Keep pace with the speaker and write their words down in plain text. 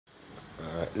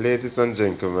Ladies and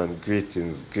gentlemen,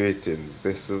 greetings, greetings.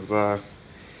 This is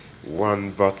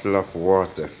one bottle of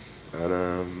water, and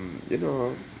um,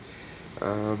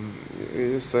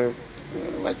 you say,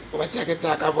 what you can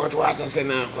talk about water, say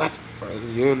now? What? Well,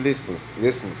 you listen,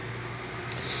 listen.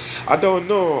 I don't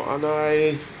know, and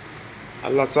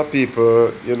lots of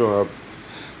people,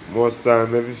 most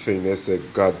time everything they say,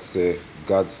 God say,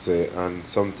 and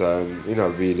sometimes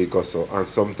really go so, and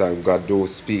sometimes God do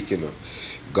speak,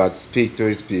 God speak to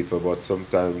his people, but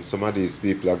sometimes some of these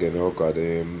people again, oh God,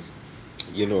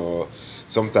 you know,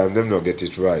 sometimes them not get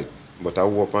it right. But I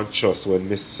hope and trust when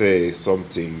me say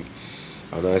something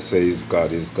and I say it's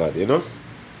God, because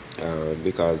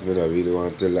me not really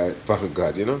want to lie upon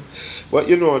God, But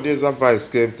there's a voice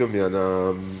came to me and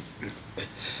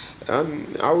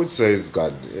I would say it's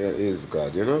God, yeah, it's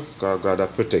God, God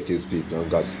that protect his people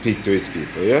and God speak to his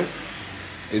people, yeah.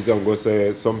 It's I'm gonna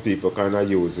say some people kind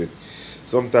of use it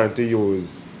sometimes to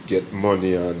use get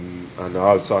money and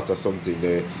all sort of something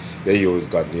they use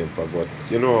God name for. But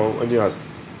when you have to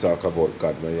talk about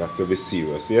God, man, you have to be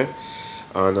serious, yeah.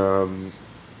 And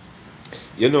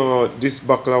this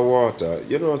bottle of water,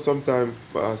 sometimes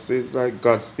it's like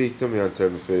God speak to me and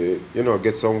tell me,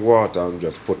 get some water and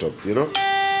just put up,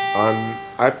 and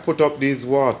I put up these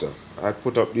water. I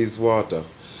put up these water.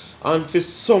 And for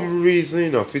some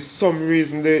reason, the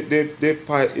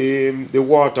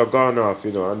water gone off,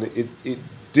 and it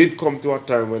did come to a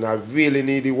time when I really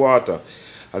need the water.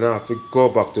 And I have to go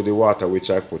back to the water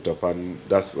which I put up, and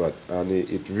and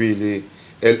it really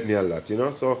helped me a lot,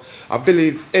 So I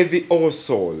believe every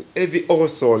household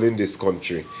in this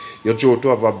country, you try to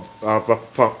have a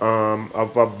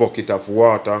bucket of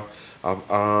water,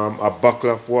 a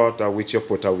bucket of water which you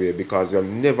put away, because you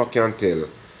never can tell.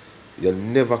 You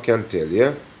never can tell,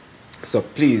 yeah? So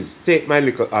please, take my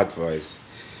little advice.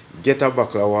 Get a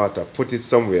bottle of water, put it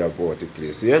somewhere about the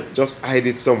place, yeah? Just hide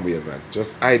it somewhere, man.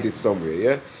 Just hide it somewhere,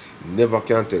 yeah? Never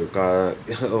can tell, because,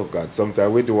 oh God,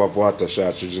 sometimes we do have water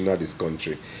shortage in this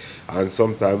country. And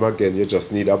sometimes, again, you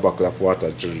just need a bottle of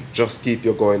water to just keep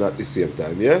you going at the same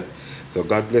time, yeah? So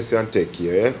God bless you and take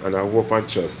care, yeah? And I hope and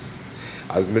trust.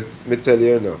 As me tell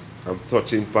you now, I'm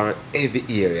touching upon every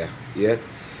area, yeah?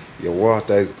 Your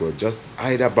water is good. Just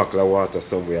hide a bottle of water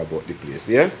somewhere about the place,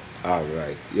 yeah?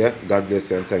 Alright, yeah? God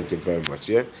bless you and thank you very much,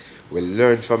 yeah? We'll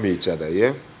learn from each other,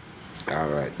 yeah?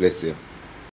 Alright, bless you.